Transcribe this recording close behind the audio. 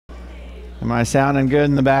Am I sounding good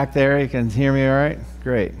in the back there? You can hear me all right?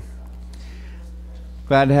 Great.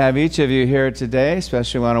 Glad to have each of you here today.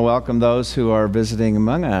 Especially want to welcome those who are visiting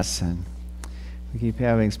among us. And we keep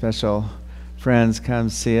having special friends come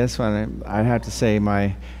see us. I have to say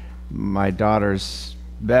my daughter's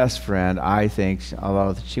best friend, I think,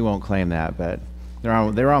 although she won't claim that, but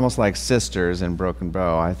they're almost like sisters in Broken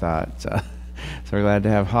Bow, I thought. So we're glad to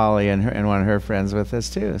have Holly and one of her friends with us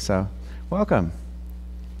too. So welcome.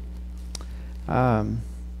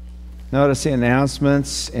 Notice the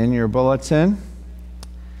announcements in your bulletin.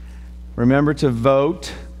 Remember to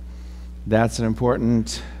vote. That's an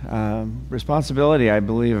important responsibility, I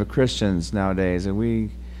believe, of Christians nowadays. And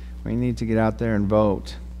we need to get out there and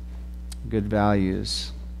vote. Good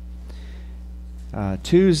values.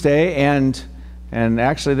 Tuesday, and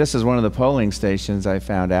actually this is one of the polling stations I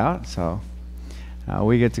found out. So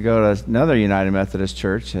we get to go to another United Methodist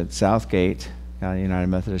Church at Southgate. United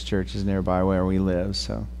Methodist Church is nearby where we live.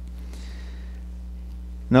 So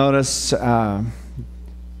notice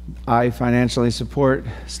I financially support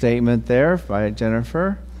statement there by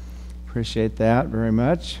Jennifer. Appreciate that very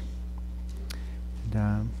much.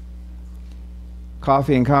 And,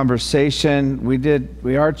 coffee and conversation.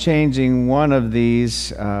 We are changing one of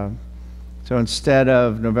these. So instead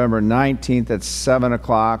of November 19th at 7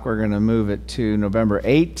 o'clock, we're going to move it to November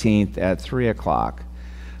 18th at 3 o'clock.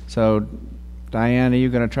 So Diane, are you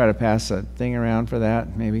going to try to pass a thing around for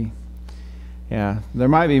that, maybe? Yeah. There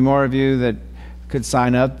might be more of you that could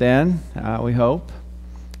sign up then, we hope.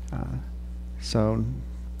 So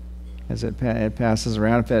as it passes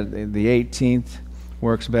around, if the 18th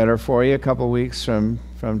works better for you, a couple weeks from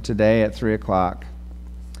today at 3 o'clock.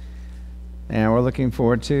 And we're looking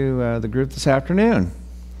forward to the group this afternoon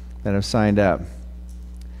that have signed up.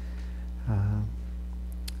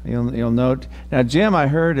 You'll note, now Jim, I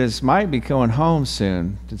heard, might be going home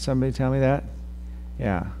soon. Did somebody tell me that?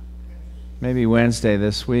 Yeah. Maybe Wednesday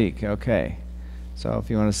this week. Okay. So if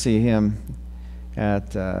you want to see him at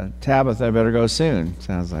Tabitha, better go soon.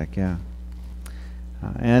 Sounds like, yeah.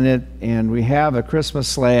 And we have a Christmas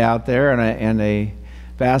sleigh out there and a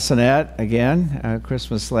bassinet again. A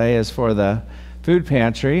Christmas sleigh is for the food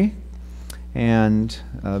pantry, and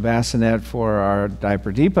a bassinet for our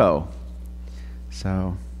diaper depot.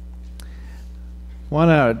 So want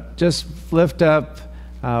to just lift up,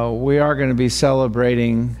 we are going to be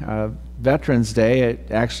celebrating Veterans Day.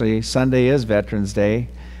 Actually, Sunday is Veterans Day,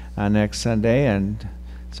 next Sunday, and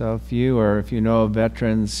so if you know of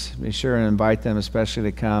veterans, be sure and invite them especially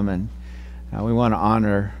to come, and we want to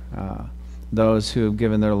honor those who have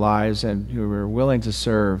given their lives and who are willing to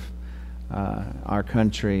serve our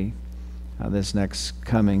country this next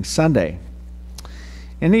coming Sunday.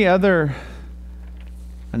 Any other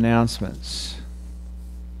announcements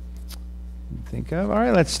you think of? All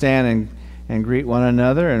right, let's stand and greet one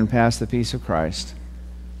another and pass the peace of Christ.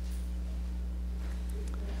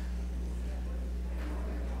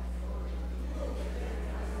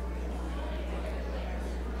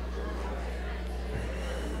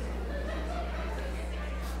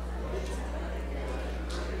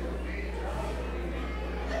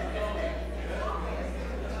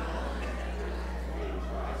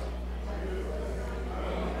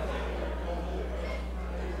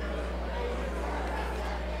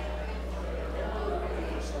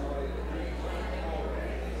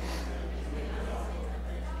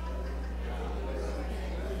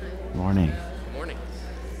 Morning. Morning.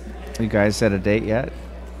 You guys set a date yet?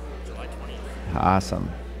 July 20th. Awesome.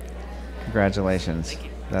 Congratulations.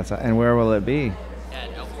 Thank you. And where will it be?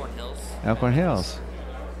 At Elkhorn Hills. Elkhorn Hills.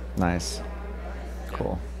 Nice.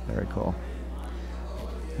 Cool. Very cool.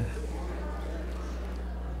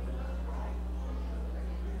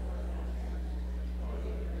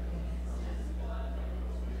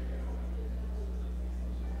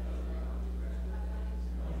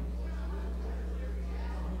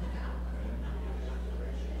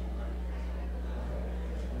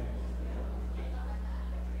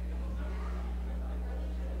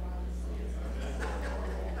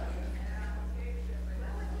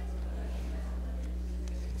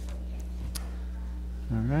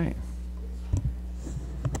 All right.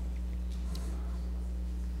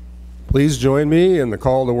 Please join me in the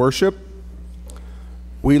call to worship.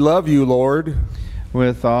 We love you, Lord.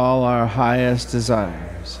 With all our highest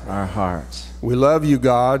desires, our hearts. We love you,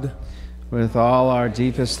 God. With all our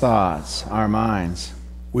deepest thoughts, our minds.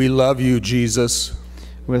 We love you, Jesus.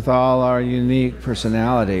 With all our unique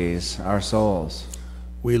personalities, our souls.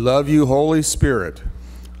 We love you, Holy Spirit.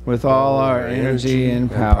 With all our energy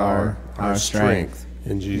and power, our strength.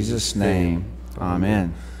 In Jesus' name,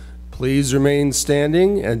 amen. Please remain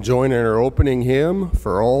standing and join in our opening hymn,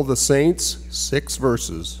 For All the Saints, 6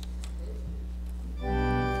 verses.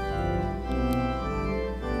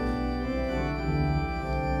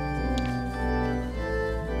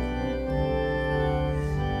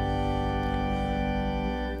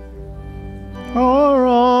 For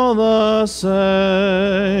all the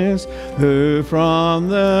saints who from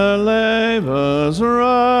their labors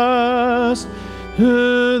rest,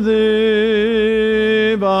 to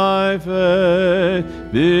thee by faith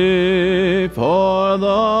before the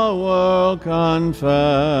world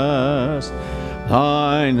confess,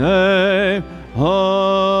 thy name,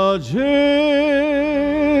 O Jesus,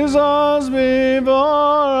 be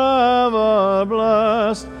forever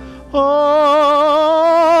blessed. Hallelujah,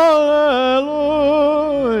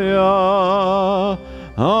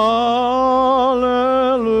 hallelujah.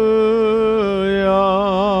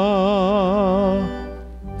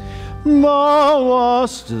 Thou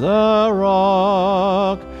wast their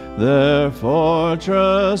rock, their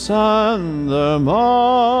fortress and their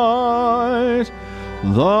might,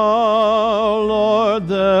 thou, Lord,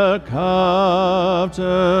 their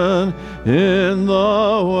captain in the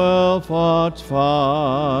well-fought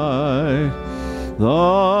fight.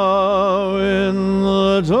 Thou in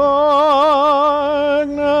the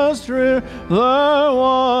darkness drear, their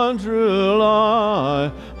one true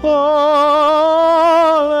light. Hallelujah,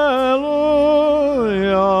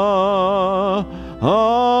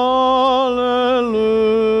 hallelujah.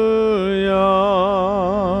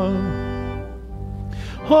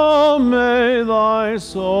 Oh, may thy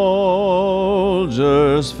soldiers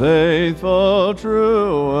faithful,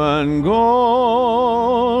 true, and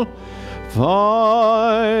gold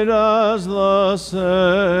fight as the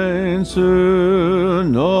saints who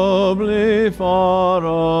nobly fought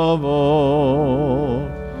of old.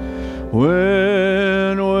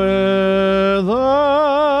 Win with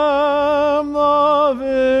them the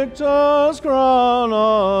victor's crown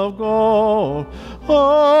of gold.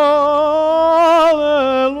 Hallelujah,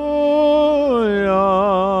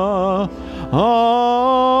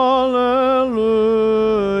 hallelujah.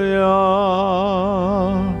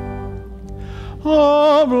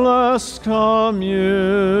 Oh, blessed communion,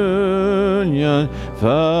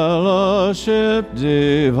 fellowship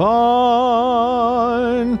divine,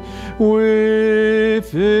 we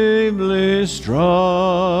feebly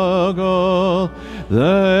struggle,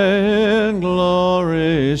 they in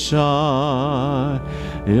glory shine,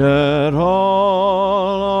 yet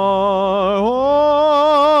all are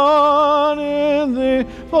one in thee,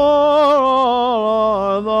 for all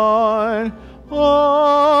are thine.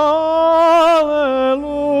 Hallelujah,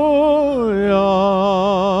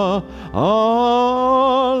 hallelujah.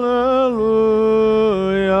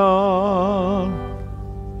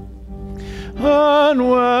 And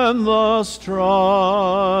when the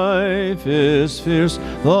strife is fierce,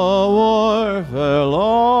 the warfare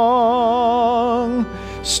long,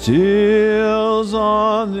 steals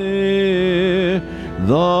on thee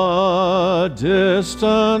the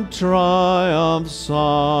distant triumph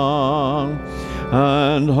song,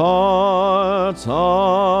 and hearts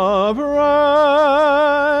are brave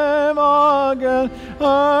again,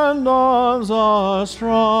 and arms are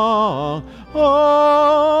strong. Hallelujah,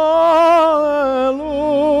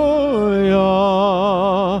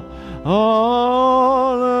 hallelujah.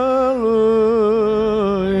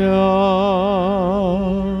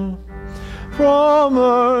 From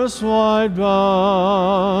earth's wide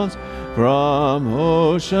bounds, from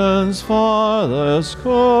ocean's farthest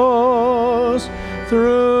coast,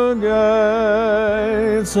 through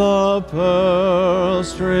gates of pearl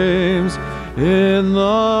streams in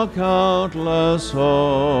the countless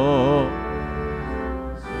host.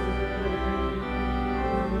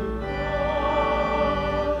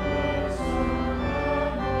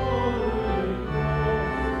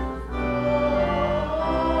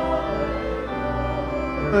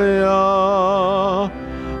 Hallelujah,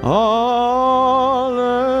 hallelujah.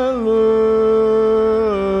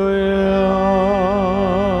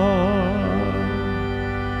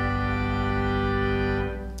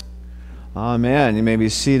 Amen. You may be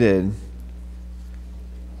seated.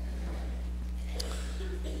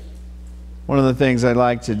 One of the things I'd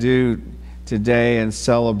like to do today in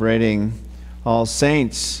celebrating All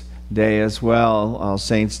Saints' Day as well. All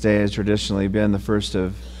Saints' Day has traditionally been the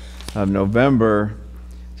 1st of November.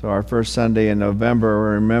 So our first Sunday in November,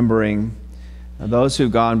 we're remembering those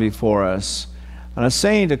who've gone before us. And a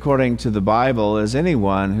saint, according to the Bible, is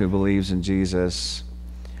anyone who believes in Jesus.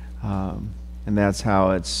 And that's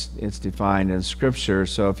how it's defined in Scripture.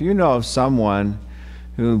 So if you know of someone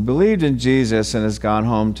who believed in Jesus and has gone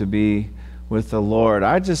home to be with the Lord,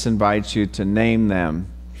 I just invite you to name them.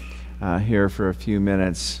 here for a few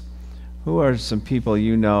minutes. Who are some people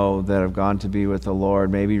you know that have gone to be with the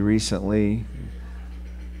Lord, maybe recently?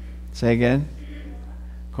 Say again?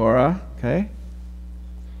 Cora, okay.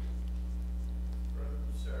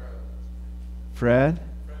 Fred?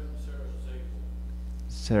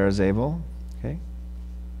 Sarah Zabel, okay.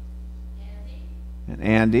 And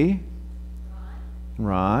Andy?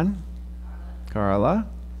 Ron? Carla?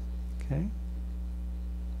 Okay.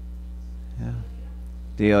 Yeah.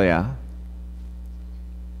 Delia?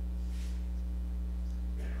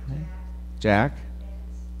 Okay. Jack?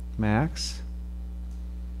 Max?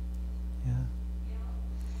 Yeah.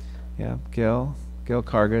 Yeah. Gil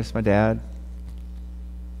Cargus, my dad.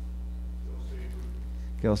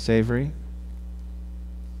 Gil Savory.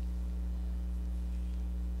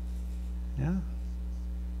 Yeah.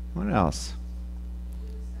 What else?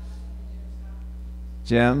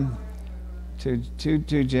 Jim. Two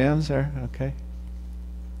Jims there. Okay.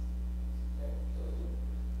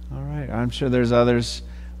 All right. I'm sure there's others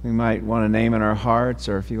we might want to name in our hearts,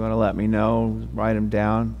 or if you want to let me know, write them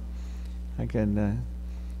down. I can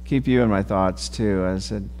keep you in my thoughts too. I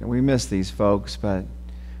said we miss these folks, but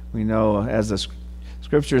we know, as the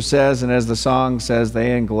Scripture says and as the song says,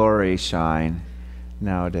 they in glory shine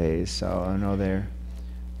nowadays. So I know they're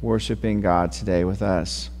worshiping God today with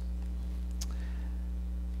us.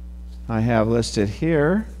 I have listed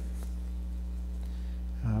here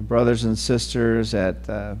brothers and sisters at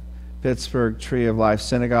Pittsburgh Tree of Life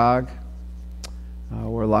Synagogue,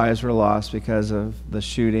 where lives were lost because of the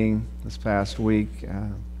shooting this past week.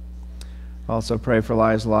 Also pray for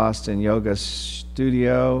lives lost in Yoga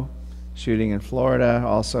Studio, shooting in Florida.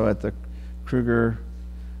 Also at the Kruger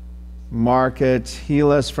Market,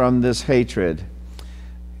 heal us from this hatred.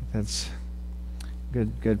 That's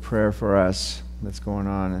good prayer for us that's going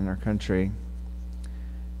on in our country.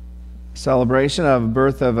 Celebration of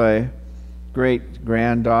birth of a great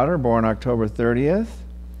granddaughter born October 30th.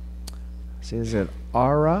 See, is it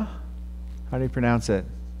Ara? How do you pronounce it?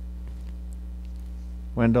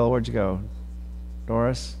 Wendell, where'd you go?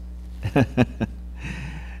 Doris?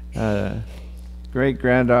 Great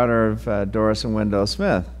granddaughter of Doris and Wendell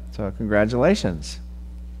Smith. So congratulations.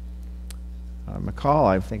 McCall,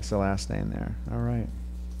 I think, is the last name there. All right.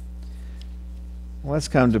 Let's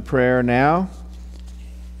come to prayer now.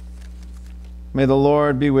 May the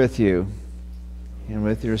Lord be with you and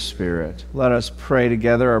with your spirit. Let us pray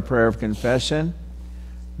together our prayer of confession,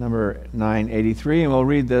 number 983, and we'll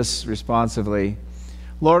read this responsively.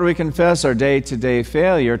 Lord, we confess our day-to-day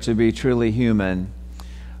failure to be truly human.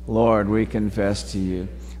 Lord, we confess to you.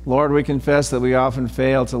 Lord, we confess that we often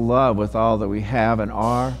fail to love with all that we have and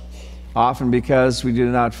are, often because we do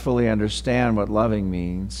not fully understand what loving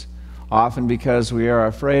means, often because we are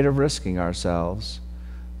afraid of risking ourselves.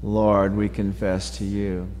 Lord, we confess to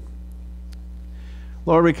you.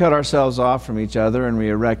 Lord, we cut ourselves off from each other and we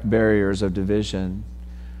erect barriers of division.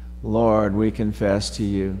 Lord, we confess to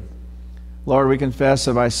you. Lord, we confess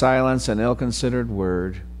that by silence and ill-considered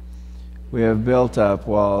word, we have built up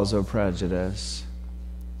walls of prejudice.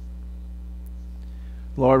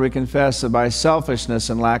 Lord, we confess that by selfishness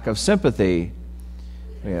and lack of sympathy,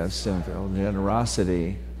 we have simple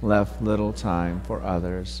generosity, left little time for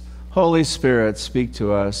others. Holy Spirit, speak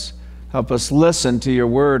to us. Help us listen to your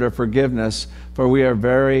word of forgiveness, for we are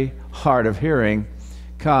very hard of hearing.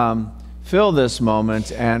 Come, fill this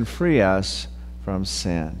moment and free us from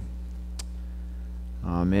sin.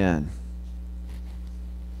 Amen.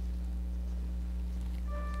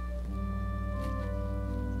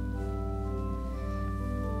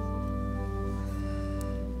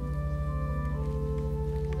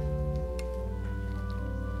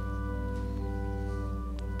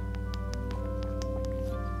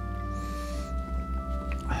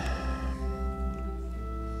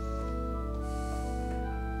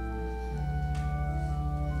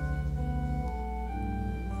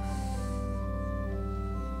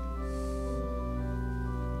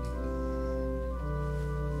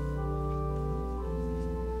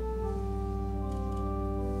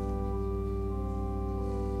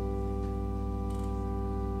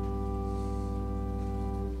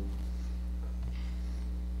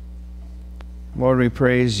 Lord, we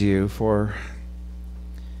praise you for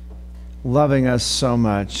loving us so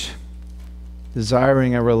much,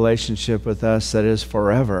 desiring a relationship with us that is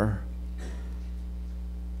forever.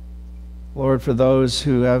 Lord, for those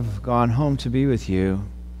who have gone home to be with you,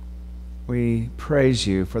 we praise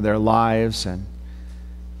you for their lives and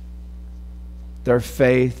their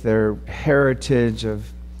faith, their heritage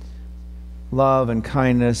of love and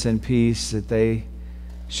kindness and peace that they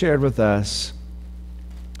shared with us.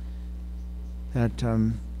 That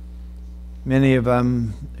Many of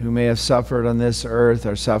them who may have suffered on this earth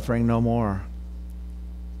are suffering no more.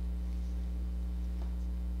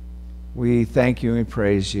 We thank you and we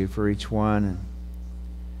praise you for each one. And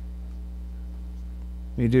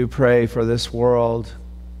we do pray for this world,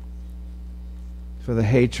 for the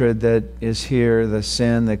hatred that is here, the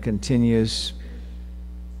sin that continues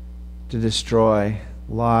to destroy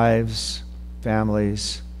lives,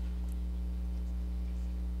 families.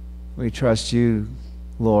 We trust you,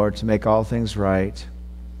 Lord, to make all things right,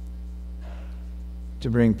 to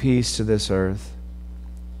bring peace to this earth,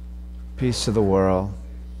 peace to the world,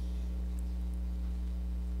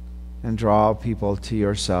 and draw people to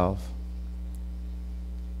yourself.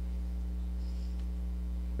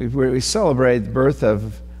 We celebrate the birth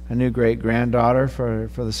of a new great-granddaughter for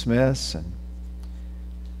the Smiths, and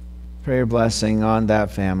pray your blessing on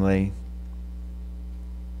that family.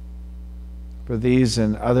 For these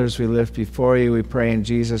and others we lift before you, we pray in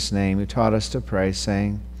Jesus' name, who taught us to pray,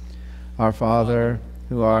 saying, Our Father,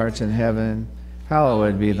 who art in heaven,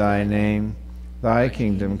 hallowed be thy name. Thy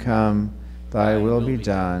kingdom come, thy will be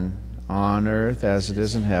done, on earth as it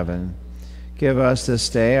is in heaven. Give us this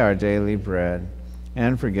day our daily bread,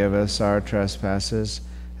 and forgive us our trespasses,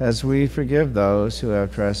 as we forgive those who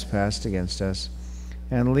have trespassed against us.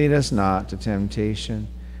 And lead us not to temptation,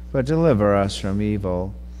 but deliver us from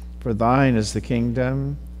evil. For thine is the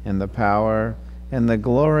kingdom, and the power, and the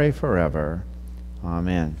glory forever.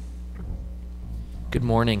 Amen. Good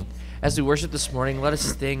morning. As we worship this morning, let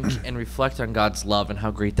us think and reflect on God's love and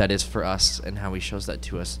how great that is for us and how he shows that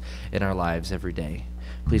to us in our lives every day.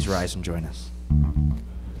 Please rise and join us.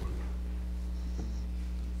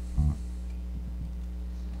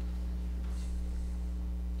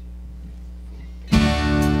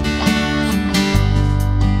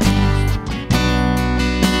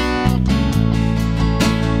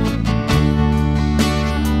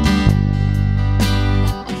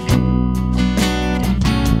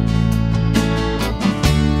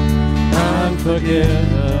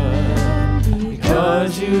 Forgiven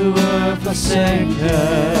because you were forsaken.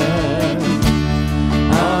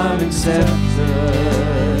 I'm accepted.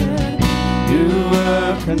 You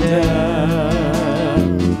were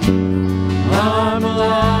condemned. I'm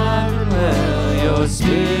alive and well. Your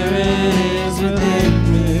spirit is within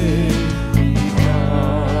me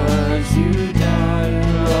because you died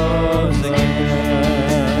and rose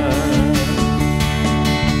again.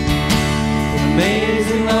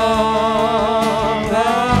 Amazing love.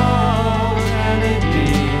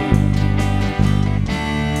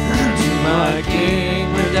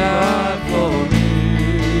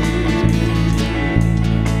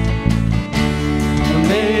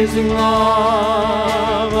 Amazing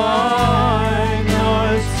love, I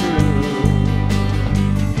know it's true.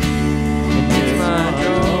 It's my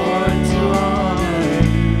joy to honor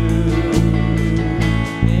you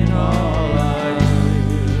in all I do.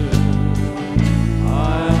 I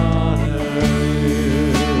honor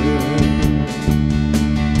you.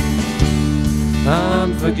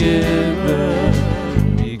 I'm forgiven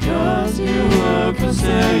because you were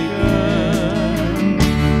forsaken.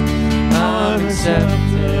 I'm accepted.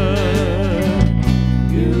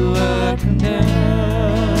 You were condemned.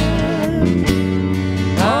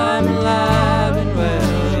 I'm alive and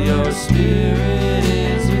well. Your spirit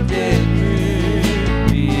is within me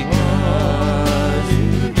because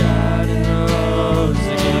you died and rose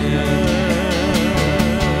again.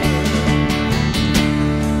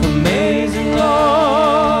 Amazing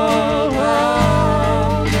love, how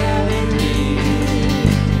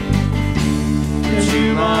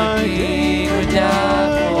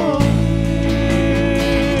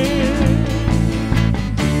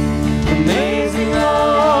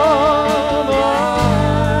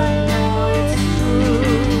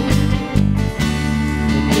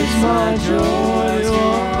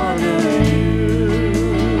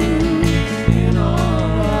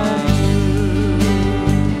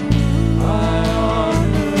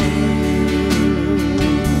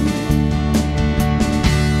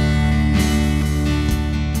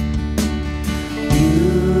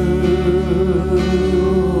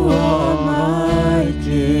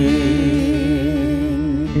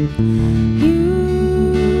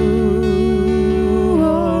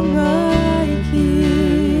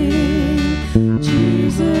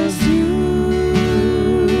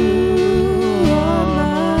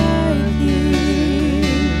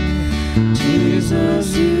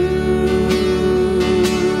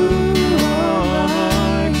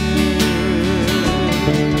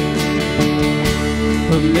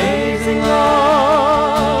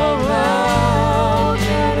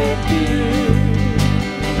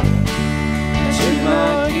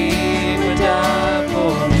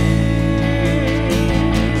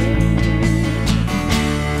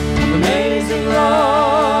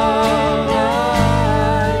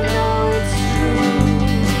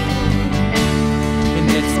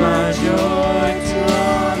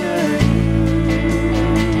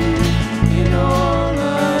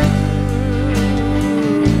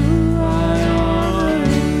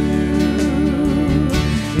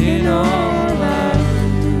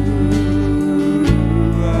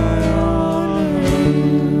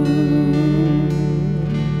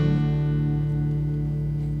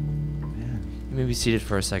seated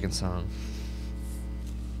for our second song.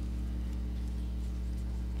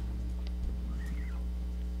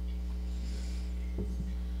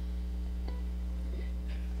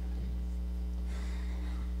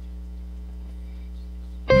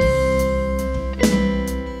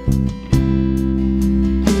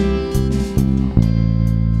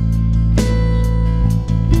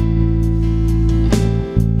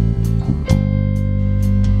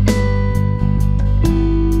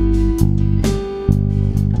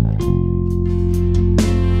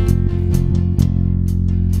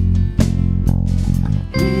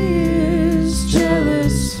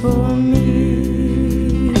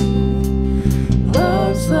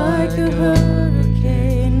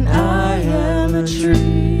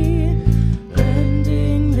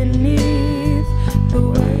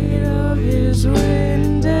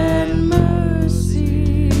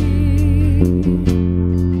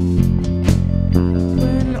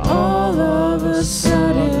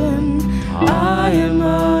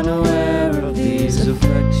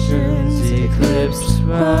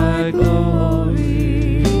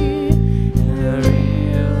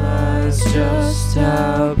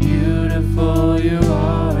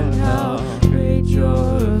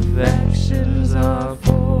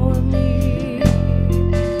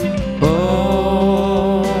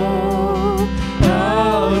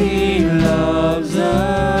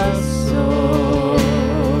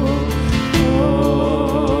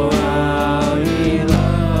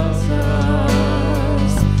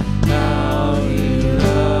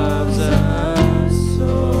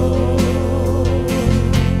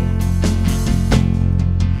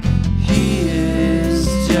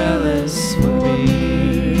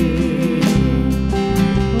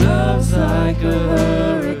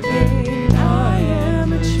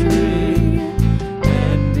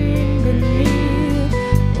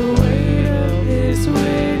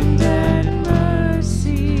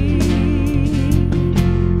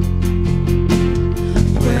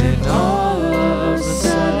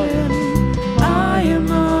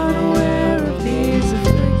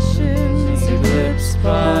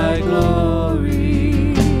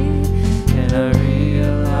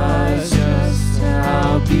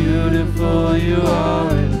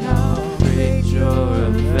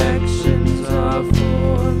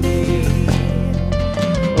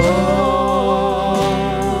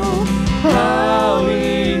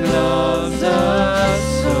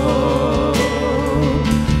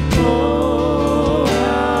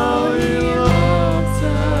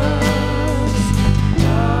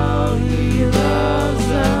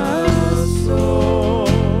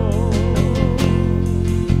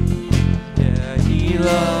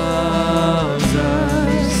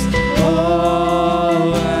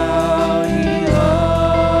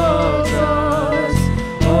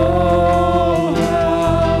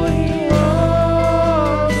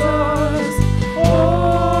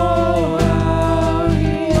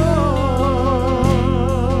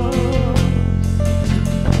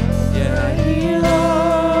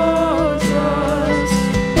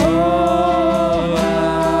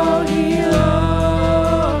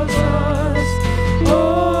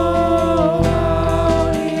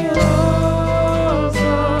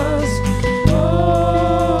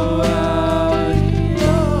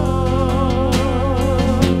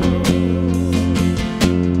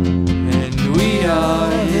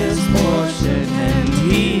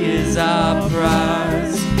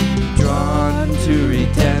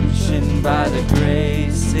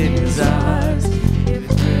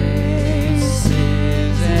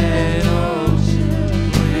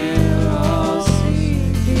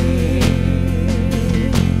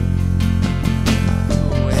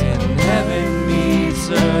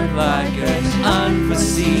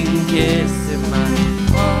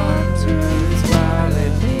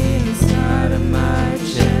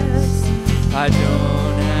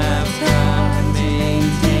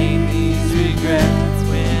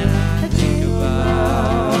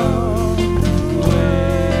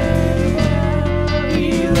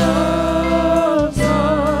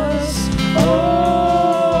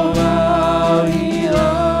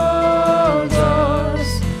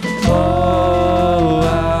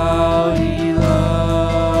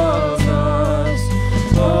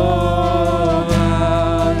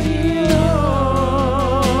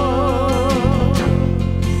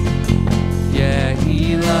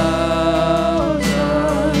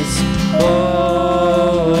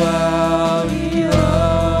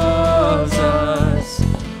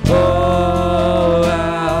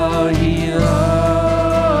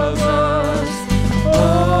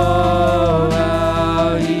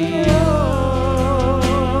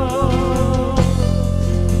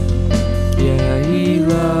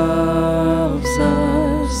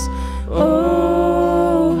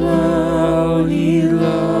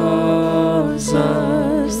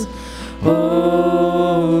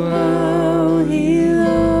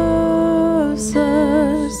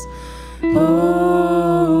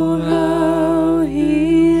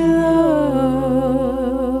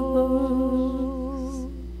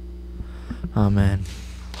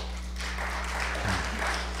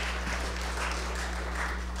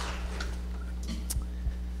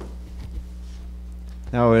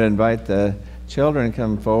 would invite the children to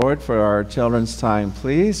come forward for our children's time,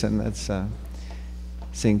 please. And let's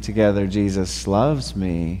sing together, Jesus Loves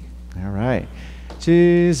Me. All right.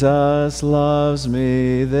 Jesus loves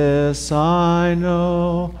me, this I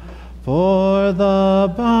know, for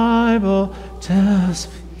the Bible tells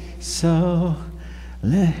me so.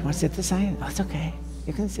 Want to sit this side? Oh, it's okay.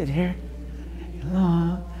 You can sit here.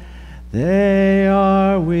 They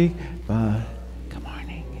are weak, but good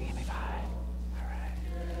morning. Give me 5. All right.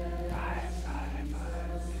 5.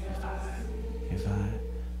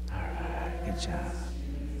 All right. Good job.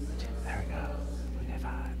 There we go. Okay,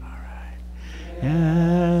 5. All right.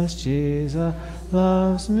 Yes, Jesus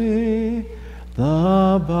loves me.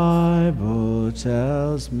 The Bible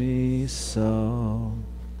tells me so.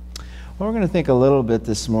 Well, we're going to think a little bit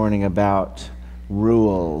this morning about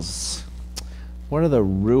rules. What are the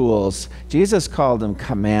rules? Jesus called them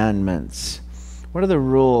commandments. What are the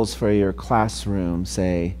rules for your classroom,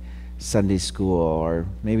 say Sunday school, or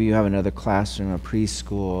maybe you have another classroom, a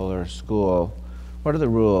preschool or school? What are the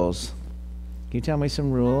rules? Can you tell me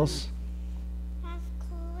some rules? Have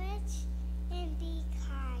courage and be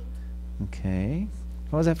kind. Okay.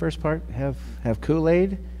 What was that first part? Have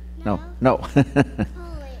Kool-Aid? No. Courage.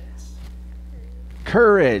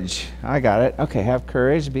 Courage. I got it. Okay, have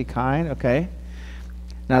courage, be kind. Okay.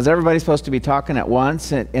 Now, is everybody supposed to be talking at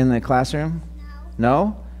once in the classroom?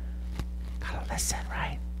 No? Gotta listen,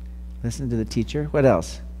 right? Listen to the teacher. What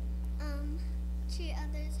else? Treat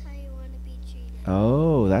others how you want to be treated.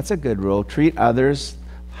 Oh, that's a good rule. Treat others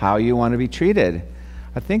how you want to be treated.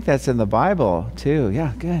 I think that's in the Bible, too.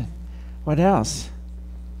 Yeah, good. What else?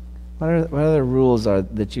 What other rules are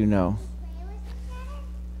that you know?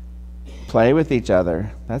 Play with each other.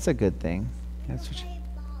 That's a good thing. That's what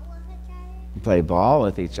play ball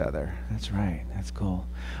with each other. That's right. That's cool.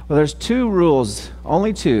 Well, there's 2 rules,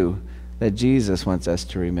 only 2, that Jesus wants us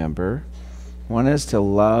to remember. One is to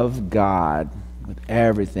love God with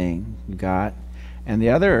everything you got. And the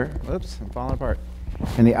other, whoops, I'm falling apart.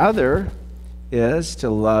 And the other is to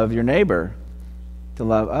love your neighbor, to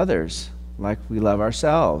love others like we love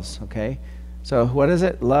ourselves, okay? So what is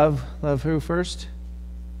it? Love who first?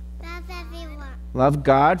 Love everyone. Love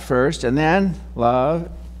God first, and then love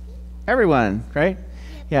everyone, right? Yep.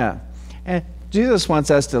 Yeah. And Jesus wants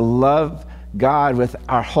us to love God with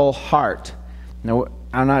our whole heart. Now,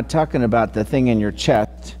 I'm not talking about the thing in your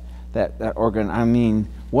chest, that organ. I mean,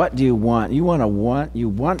 what do you want? You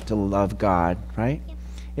want to love God, right? Yep.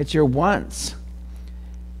 It's your wants.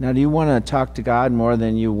 Now, do you want to talk to God more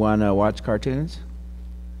than you want to watch cartoons?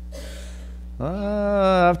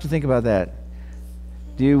 I have to think about that.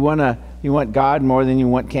 Do you want God more than you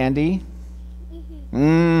want candy?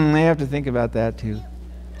 I have to think about that too.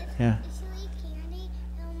 Yeah. If you eat candy,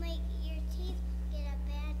 it'll make your teeth get a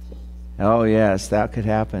bad taste. Oh yes, that could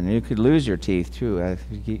happen. You could lose your teeth too if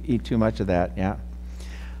you eat too much of that. Yeah.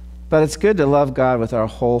 But it's good to love God with our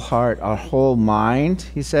whole heart, our whole mind.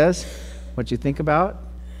 He says, what you think about.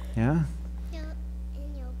 Yeah.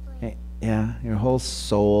 Yeah, your whole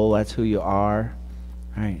soul. That's who you are.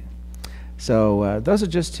 All right. So those are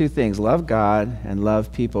just 2 things. Love God and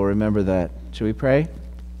love people. Remember that. Should we pray?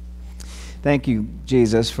 Thank you,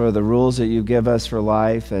 Jesus, for the rules that you give us for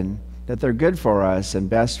life and that they're good for us and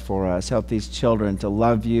best for us. Help these children to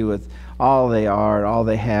love you with all they are, all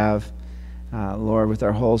they have, Lord, with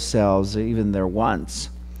their whole selves, even their wants,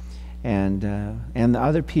 and the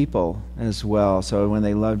other people as well. So when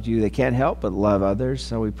they loved you, they can't help but love others.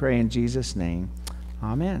 So we pray in Jesus' name.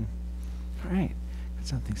 Amen. All right. Got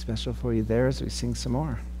something special for you there as we sing some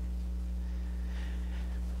more.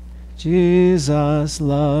 Jesus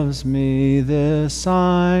loves me, this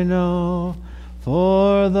I know,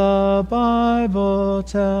 for the Bible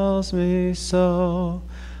tells me so.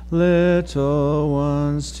 Little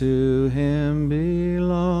ones to him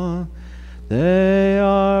belong. They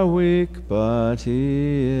are weak, but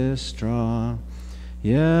he is strong.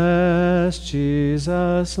 Yes,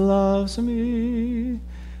 Jesus loves me.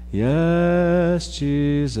 Yes,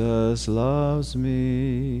 Jesus loves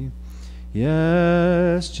me.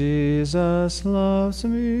 Yes, Jesus loves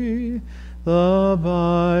me. The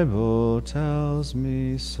Bible tells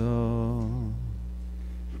me so.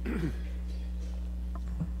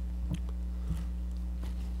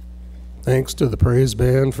 Thanks to the praise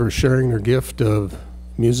band for sharing their gift of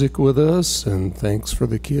music with us, and thanks for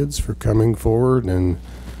the kids for coming forward and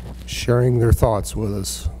sharing their thoughts with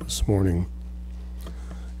us this morning.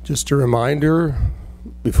 Just a reminder,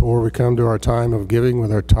 before we come to our time of giving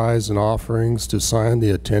with our tithes and offerings, to sign the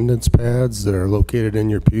attendance pads that are located in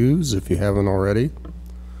your pews if you haven't already.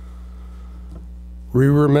 We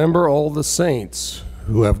remember all the saints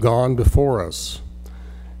who have gone before us,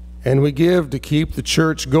 And we give to keep the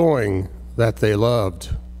church going that they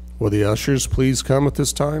loved. Will the ushers please come at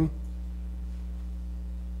this time?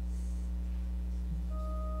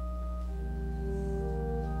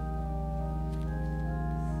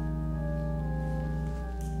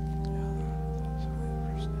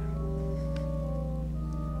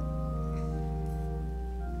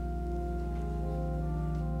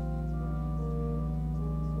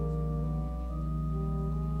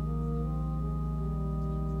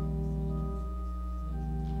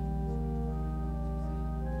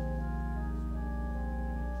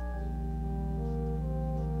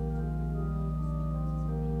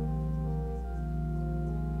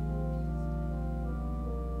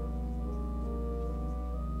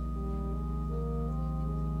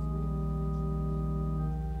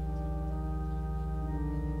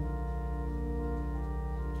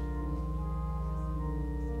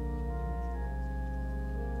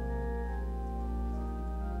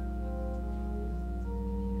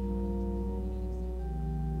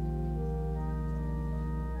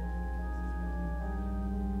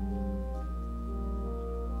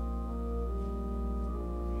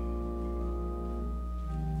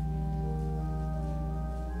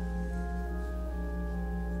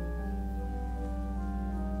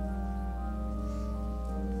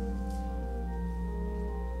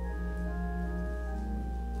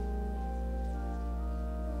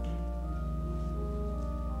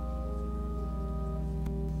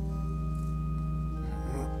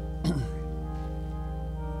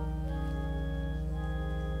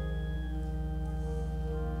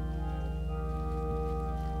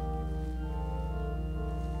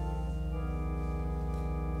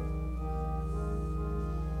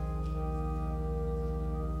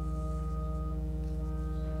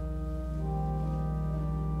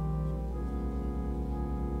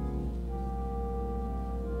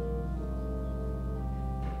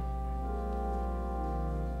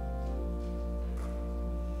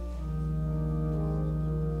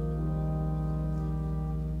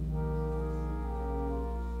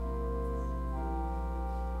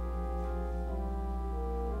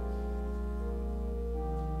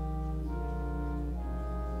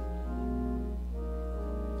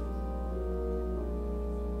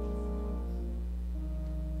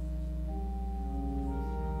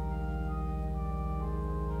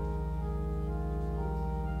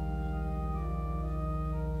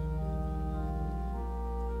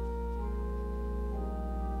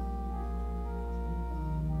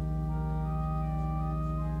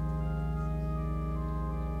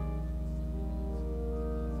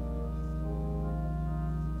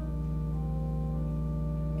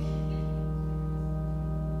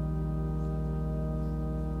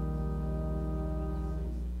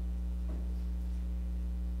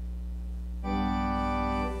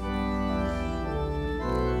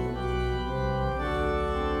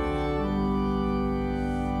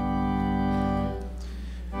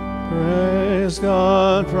 Praise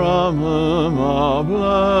God, from whom all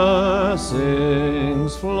blessings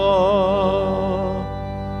flow.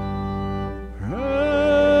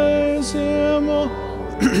 Praise Him, all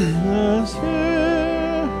that's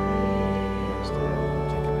here.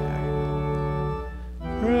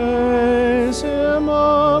 Praise Him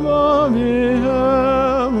above the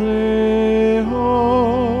heavenly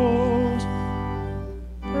host.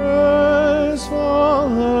 Praise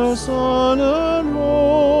Father, Son, and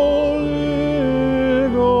Holy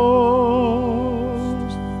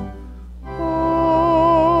Ghost.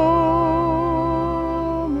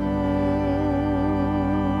 Amen.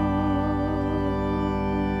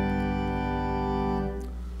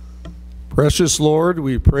 Precious Lord,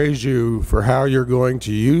 we praise you for how you're going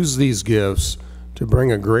to use these gifts to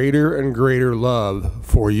bring a greater and greater love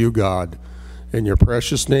for you, God. In your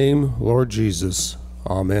precious name, Lord Jesus.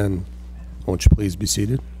 Amen. Won't you please be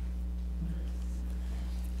seated?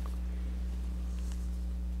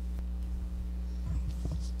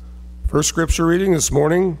 First scripture reading this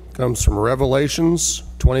morning comes from Revelations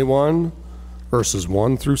 21, verses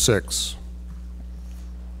 1 through 6.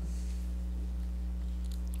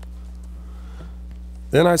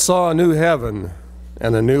 Then I saw a new heaven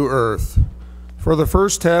and a new earth, for the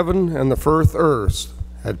first heaven and the first earth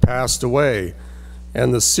had passed away,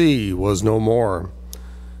 and the sea was no more.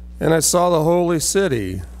 And I saw the holy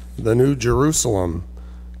city, the new Jerusalem,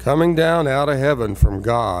 coming down out of heaven from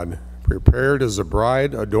God, prepared as a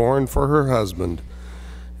bride adorned for her husband.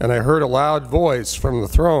 And I heard a loud voice from the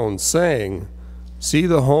throne saying, See,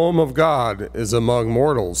 the home of God is among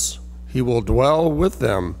mortals. He will dwell with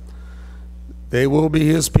them. They will be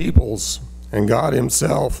his peoples, and God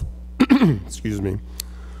himself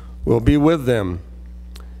will be with them.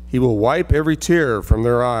 He will wipe every tear from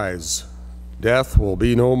their eyes. Death will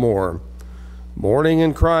be no more. Mourning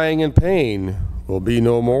and crying and pain will be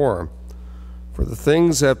no more. For the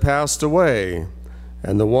things have passed away.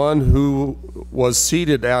 And the one who was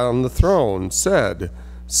seated on the throne said,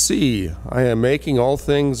 See, I am making all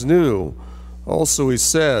things new. Also he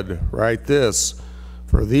said, Write this,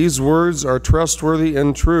 for these words are trustworthy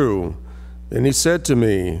and true. Then he said to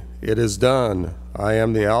me, It is done. I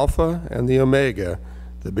am the Alpha and the Omega,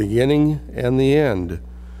 the beginning and the end.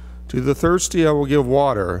 To the thirsty I will give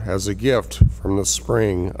water as a gift from the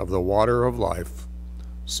spring of the water of life.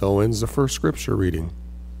 So ends the first scripture reading.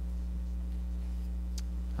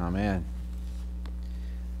 Amen.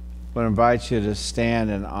 I want to invite you to stand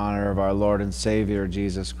in honor of our Lord and Savior,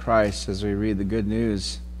 Jesus Christ, as we read the good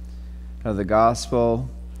news of the gospel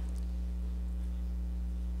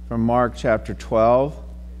from Mark chapter 12,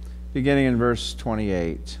 beginning in verse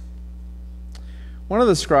 28. One of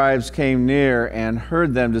the scribes came near and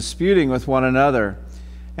heard them disputing with one another,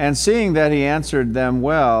 and seeing that he answered them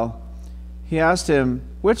well, he asked him,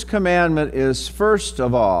 Which commandment is first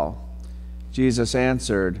of all? Jesus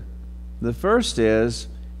answered, The first is,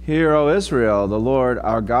 Hear, O Israel, the Lord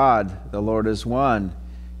our God, the Lord is one.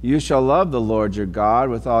 You shall love the Lord your God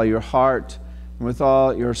with all your heart, and with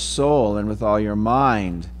all your soul, and with all your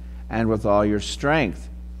mind, and with all your strength.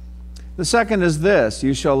 The second is this,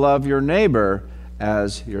 You shall love your neighbor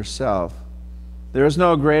as yourself. There is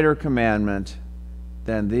no greater commandment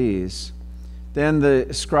than these. Then the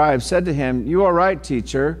scribe said to him, You are right,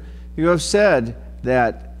 teacher. You have said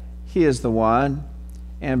that he is the one,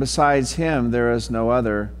 and besides him there is no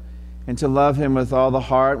other, and to love him with all the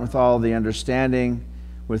heart, with all the understanding,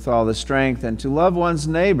 with all the strength, and to love one's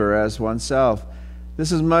neighbor as oneself.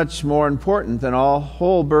 This is much more important than all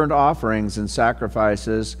whole burnt offerings and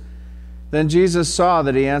sacrifices. Then when Jesus saw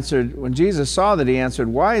that he answered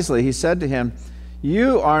wisely, he said to him,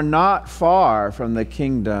 You are not far from the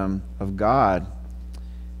kingdom of God.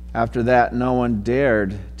 After that, no one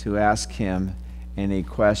dared to ask him any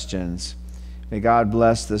questions. May God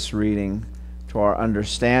bless this reading to our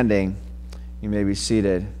understanding. You may be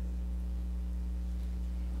seated.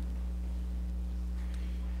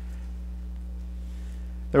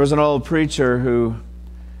 There was an old preacher who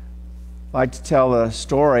liked to tell the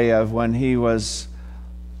story of when he was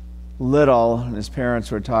little, and his parents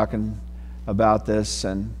were talking about this,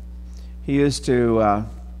 and he used to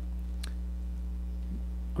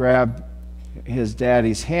grab his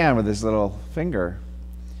daddy's hand with his little finger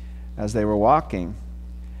as they were walking.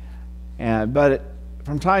 But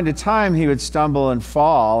from time to time he would stumble and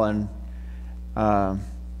fall,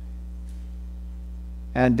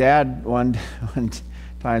 and Dad one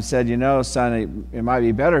time said, You know, son, it might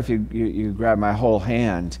be better if you grab my whole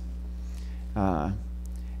hand. And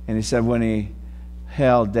he said when he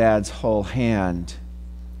held Dad's whole hand,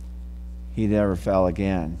 he never fell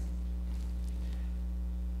again.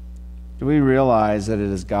 Do we realize that it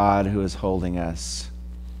is God who is holding us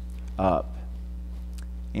up?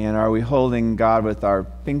 And are we holding God with our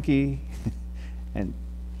pinky? And,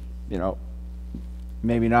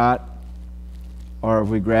 maybe not. Or have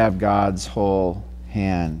we grabbed God's whole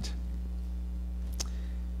hand?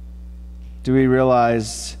 Do we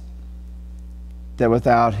realize that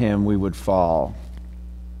without him we would fall?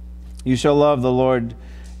 You shall love the Lord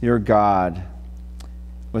your God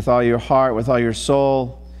with all your heart, with all your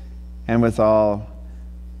soul, and with all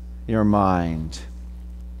your mind.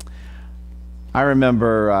 I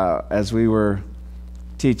remember as we were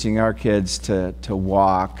teaching our kids to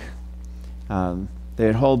walk,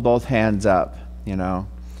 they'd hold both hands up,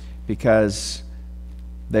 because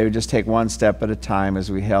they would just take one step at a time as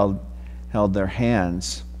we held their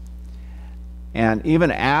hands. And even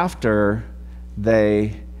after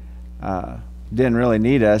they didn't really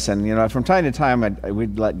need us, and from time to time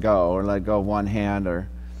we'd let go of one hand,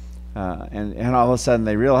 and all of a sudden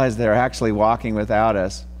they realized they were actually walking without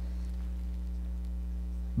us.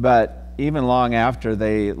 But even long after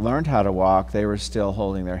they learned how to walk, they were still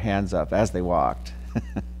holding their hands up as they walked.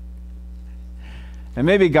 And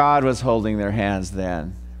maybe God was holding their hands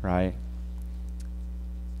then, right?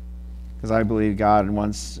 Because I believe God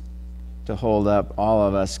wants to hold up all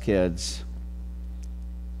of us kids.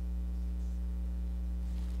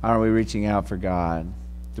 Are we reaching out for God?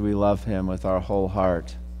 Do we love him with our whole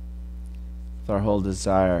heart, with our whole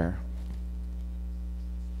desire?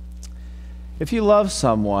 If you love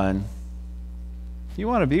someone, you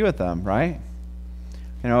want to be with them, right?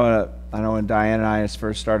 I know when Diane and I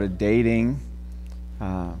first started dating,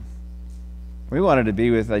 we wanted to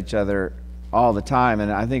be with each other all the time.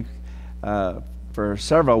 And I think for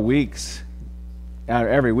several weeks,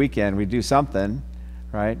 every weekend, we'd do something,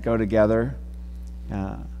 right? Go together,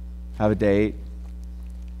 have a date.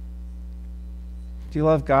 Do you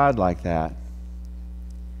love God like that?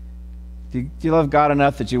 Do you love God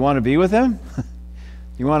enough that you want to be with Him?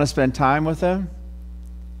 You want to spend time with Him?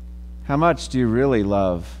 How much do you really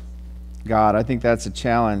love God? I think that's a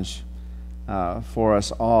challenge for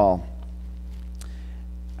us all.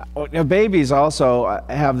 Babies also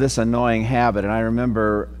have this annoying habit, and I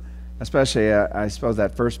remember, especially I suppose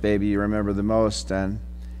that first baby you remember the most, and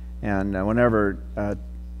whenever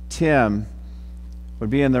Tim would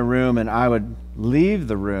be in the room and I would leave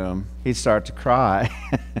the room, he'd start to cry.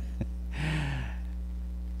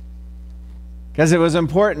 Because it was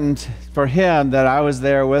important for him that I was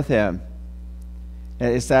there with him.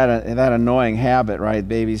 It's that annoying habit, right,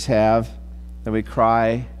 babies have, that we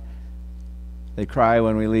cry. They cry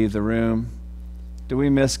when we leave the room. Do we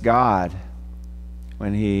miss God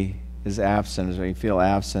when He is absent, or we feel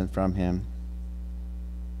absent from Him?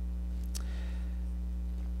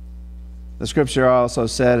 The scripture also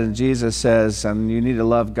said, and Jesus says, you need to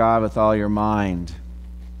love God with all your mind.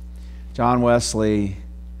 John Wesley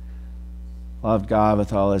loved God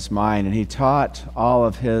with all his mind, and he taught all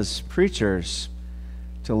of his preachers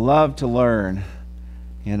to love to learn,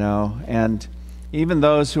 and even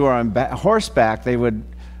those who are on horseback, they would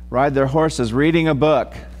ride their horses reading a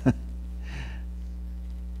book.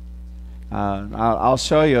 I'll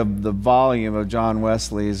show you the volume of John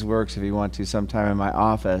Wesley's works if you want to sometime in my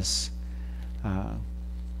office.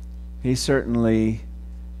 He certainly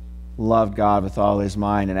loved God with all his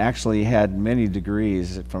mind, and actually he had many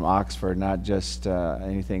degrees from Oxford, not just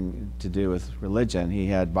anything to do with religion. He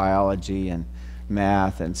had biology and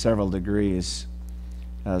math and several degrees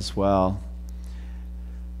as well.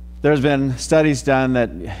 There's been studies done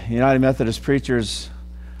that United Methodist preachers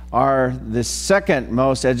are the second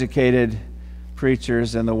most educated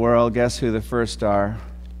preachers in the world. Guess who the first are?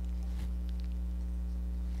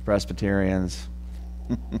 Presbyterians.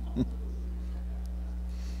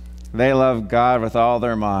 They love God with all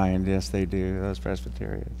their mind. Yes, they do, those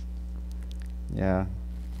Presbyterians. Yeah.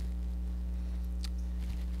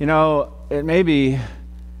 It may be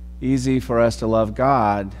easy for us to love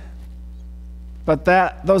God, but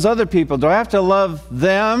those other people, do I have to love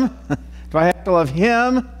them? Do I have to love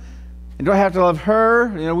him? And do I have to love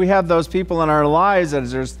her? We have those people in our lives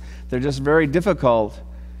that they're just very difficult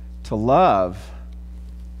to love.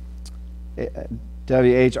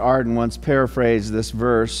 W.H. Arden once paraphrased this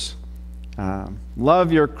verse,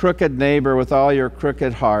 love your crooked neighbor with all your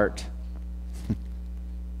crooked heart.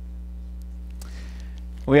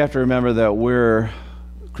 We have to remember that we're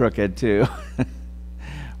crooked too.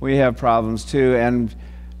 We have problems too, and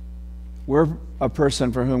we're a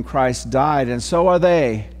person for whom Christ died, and so are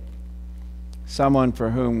they. Someone for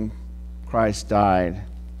whom Christ died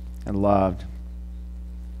and loved.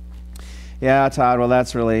 Yeah, Todd, well,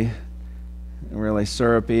 that's really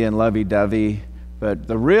syrupy and lovey-dovey, but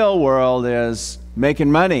the real world is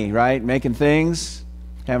making money, right? Making things,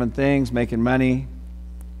 having things, making money.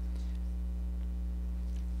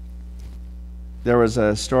 There was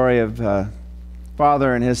a story of a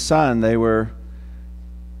father and his son. They were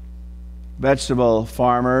vegetable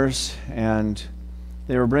farmers, and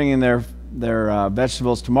they were bringing their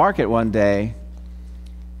vegetables to market one day,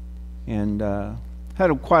 and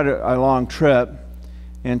had quite a long trip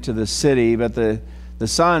into the city. But the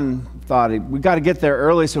son thought, we got to get there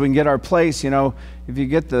early so we can get our place. If you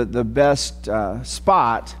get the best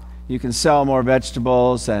spot, you can sell more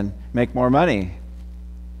vegetables and make more money.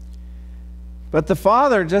 But the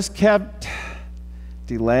father just kept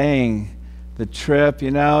delaying the trip. He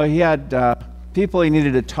had people he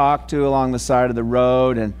needed to talk to along the side of the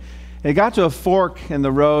road, and it got to a fork in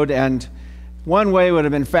the road, and one way would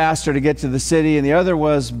have been faster to get to the city, and the other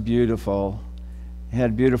was beautiful. It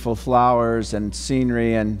had beautiful flowers and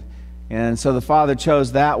scenery, and so the father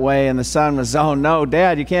chose that way, and the son was, oh no,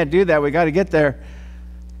 Dad, you can't do that. We got to get there.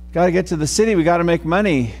 Got to get to the city. We got to make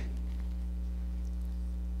money.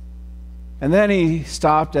 And then he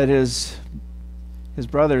stopped at his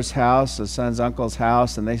brother's house, his son's uncle's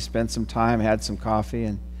house, and they spent some time, had some coffee,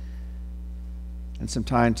 and some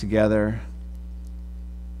time together.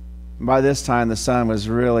 And by this time, the son was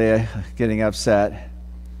really getting upset.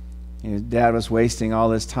 Dad was wasting all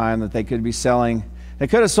this time that they could be selling. They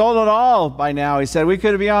could have sold it all by now. He said, we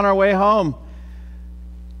could be on our way home.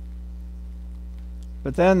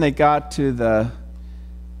 But then they got to the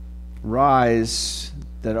rise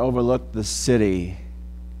that overlooked the city.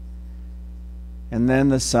 And then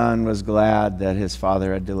the son was glad that his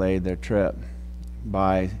father had delayed their trip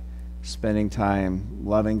by spending time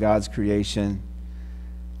loving God's creation,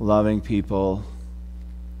 loving people,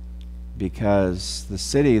 because the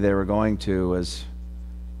city they were going to was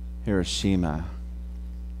Hiroshima.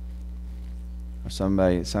 Or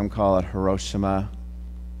some call it Hiroshima.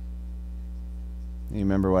 You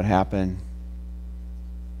remember what happened?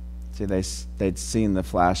 See, they'd seen the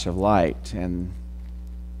flash of light, and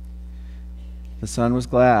the son was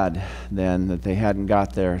glad then that they hadn't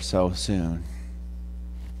got there so soon.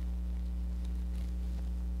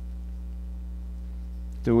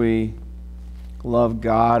 Do we love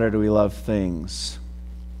God or do we love things?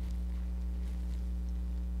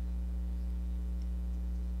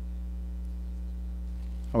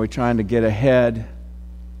 Are we trying to get ahead?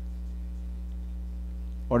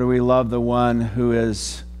 Or do we love the one who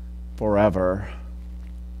is forever?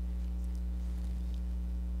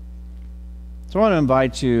 So I want to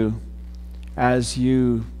invite you, as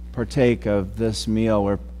you partake of this meal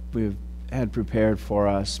where we've had prepared for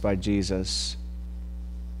us by Jesus,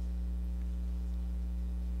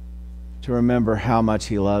 to remember how much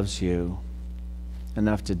he loves you,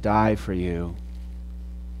 enough to die for you.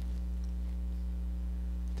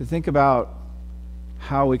 To think about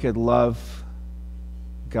how we could love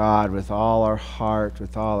God with all our heart,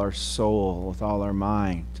 with all our soul, with all our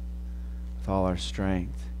mind, with all our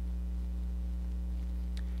strength.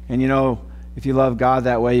 And you know, if you love God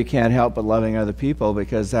that way, you can't help but loving other people,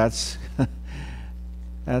 because that's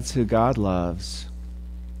that's who God loves,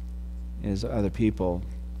 is other people.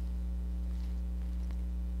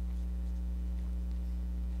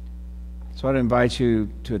 So I'd invite you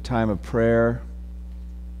to a time of prayer.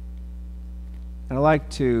 And I'd like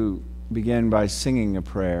to begin by singing a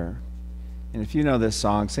prayer. And if you know this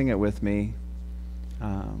song, sing it with me.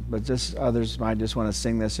 But just others might just want to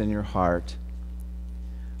sing this in your heart.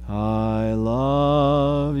 I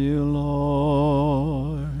love you,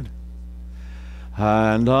 Lord,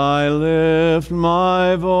 and I lift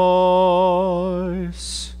my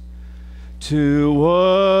voice to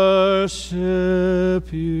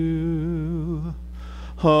worship you.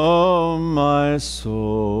 Oh, my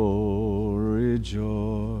soul,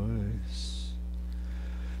 rejoice.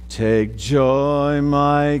 Take joy,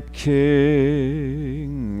 my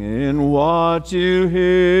King, in what you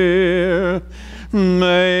hear.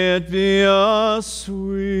 May it be a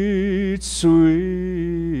sweet,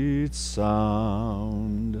 sweet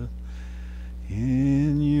sound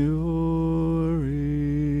in your ear.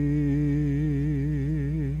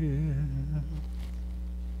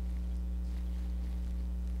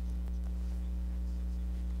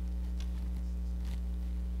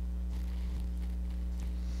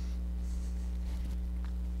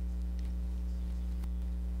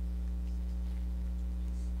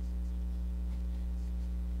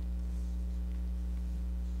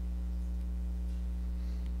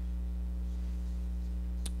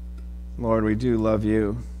 Lord, we do love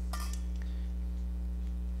you,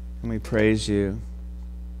 and we praise you.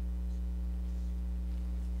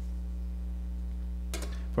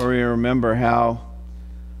 For we remember how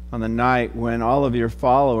on the night when all of your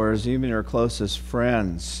followers, even your closest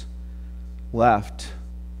friends, left,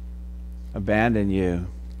 abandoned you,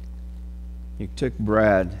 you took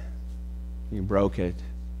bread, you broke it,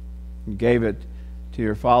 you gave it to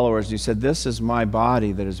your followers. You said, "This is my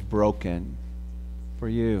body that is broken for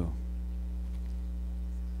you.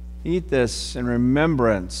 Eat this in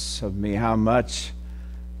remembrance of me, how much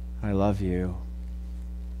I love you."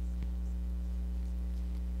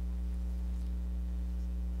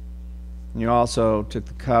 And you also took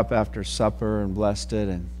the cup after supper and blessed it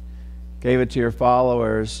and gave it to your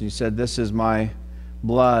followers. You said, "This is my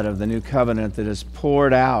blood of the new covenant that is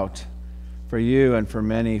poured out for you and for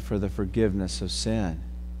many for the forgiveness of sin."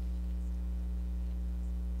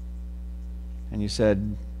 And you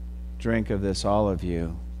said, "Drink of this, all of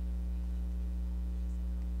you.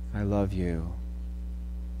 I love you."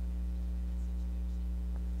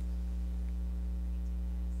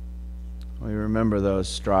 We remember those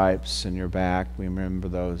stripes in your back. We remember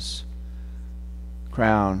those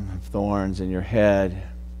crown of thorns in your head,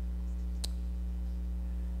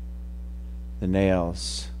 the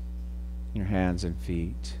nails in your hands and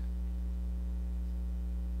feet.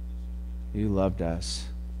 You loved us,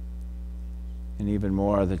 and even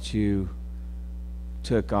more, that you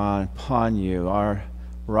took on upon you our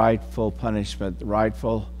rightful punishment,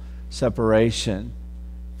 rightful separation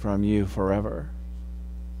from you forever.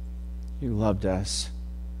 You loved us.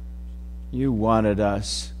 You wanted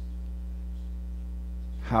us.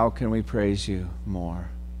 How can we praise you more?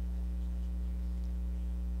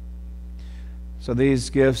 So these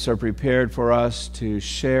gifts are prepared for us to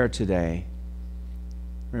share today,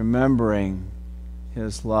 remembering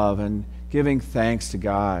his love and giving thanks to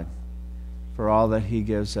God for all that he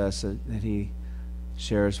gives us, that he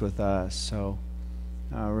shares with us. So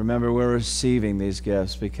remember, we're receiving these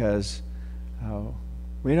gifts because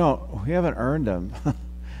we haven't earned them.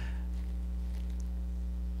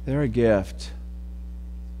 They're a gift.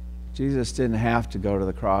 Jesus didn't have to go to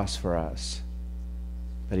the cross for us,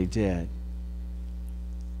 but he did.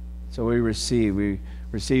 So we receive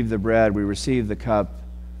the bread, we receive the cup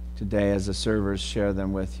today as the servers share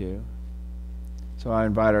them with you. So I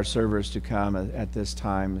invite our servers to come at this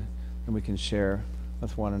time, and we can share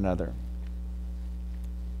with one another.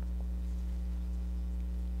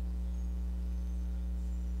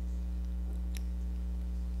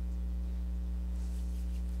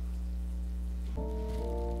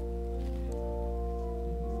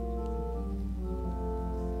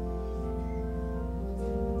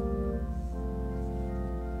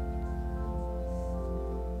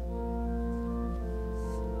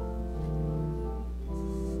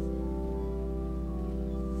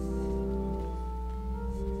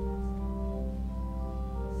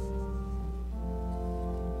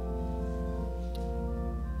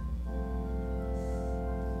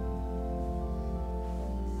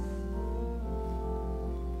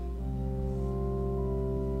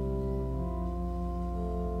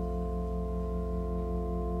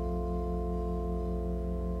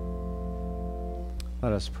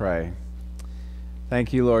 Let us pray.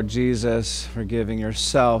 Thank you, Lord Jesus, for giving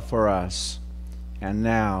yourself for us. And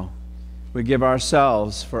now we give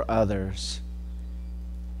ourselves for others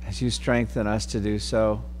as you strengthen us to do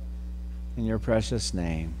so. In your precious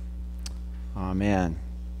name. Amen.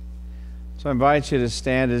 So I invite you to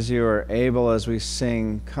stand as you are able as we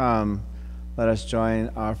sing, Come, let us join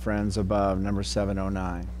our friends above, number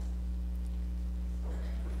 709.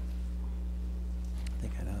 I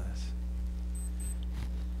think I know this.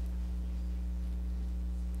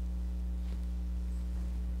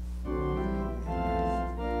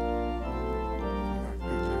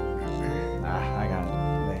 I got it.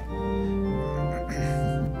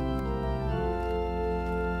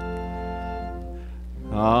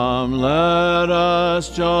 Come, let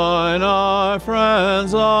us join our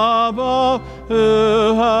friends above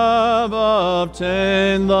who have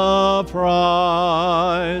obtained the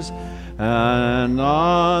prize, and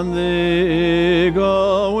on the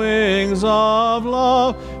eagle wings of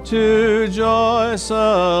love to joy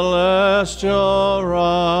celestial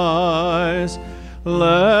rise.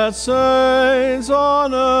 Let saints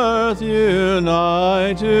on earth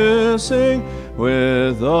unite to sing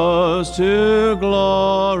with those to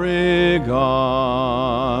glory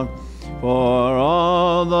gone. For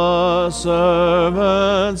all the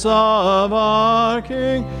servants of our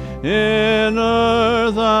King in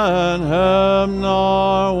earth and heaven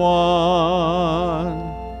are one.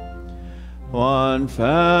 One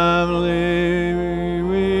family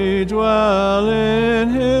we dwell in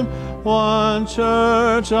him, one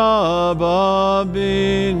church above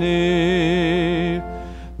beneath.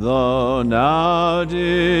 Though now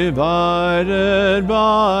divided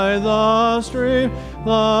by the stream,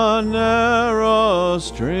 the narrow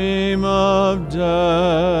stream of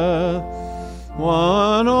death,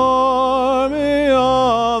 one army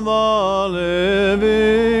of the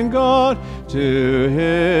living God, to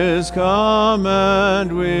his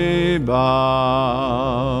command we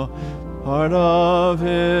bow. Part of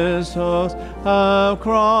his host have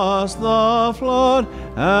crossed the flood,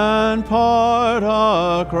 and part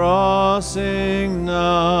are crossing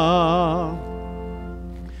now.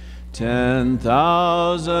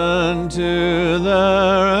 10,000 to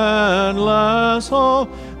their endless hope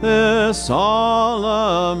this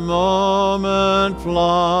solemn moment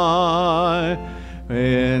fly,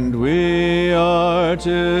 and we are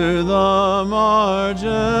to the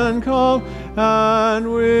margin come,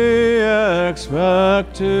 and we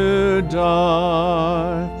expect to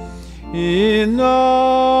die. E'en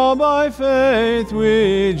now by faith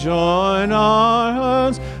we join our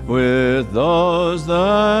hands with those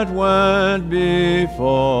that went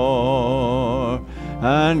before,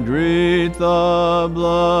 and greet the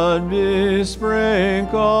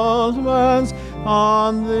blood-besprinkled lands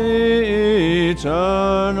on the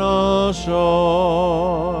eternal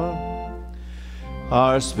shore.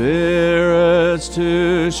 Our spirits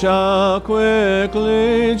too shall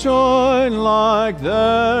quickly join, like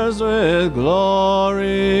theirs with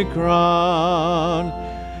glory crowned,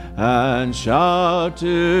 and shout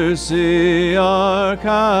to see our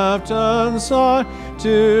captain sigh,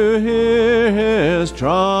 to hear his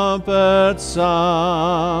trumpet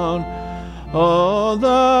sound. Oh,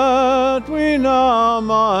 that we now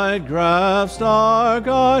might grasp our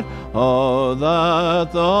guide, oh,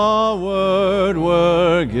 that the word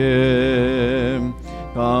were given.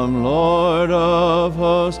 Come, Lord of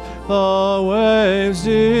hosts, the waves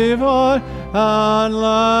divide, and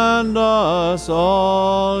land us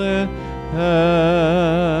all in heaven.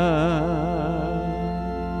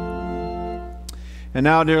 And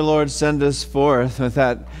now, dear Lord, send us forth with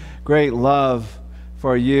that great love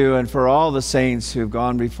for you and for all the saints who've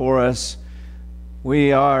gone before us.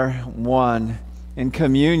 We are one in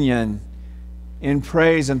communion, in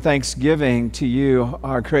praise and thanksgiving to you,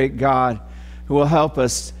 our great God, who will help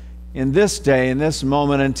us in this day, in this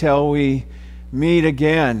moment, until we meet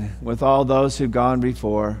again with all those who've gone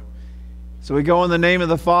before. So we go in the name of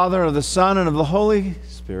the Father, of the Son, and of the Holy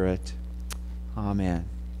Spirit. Amen.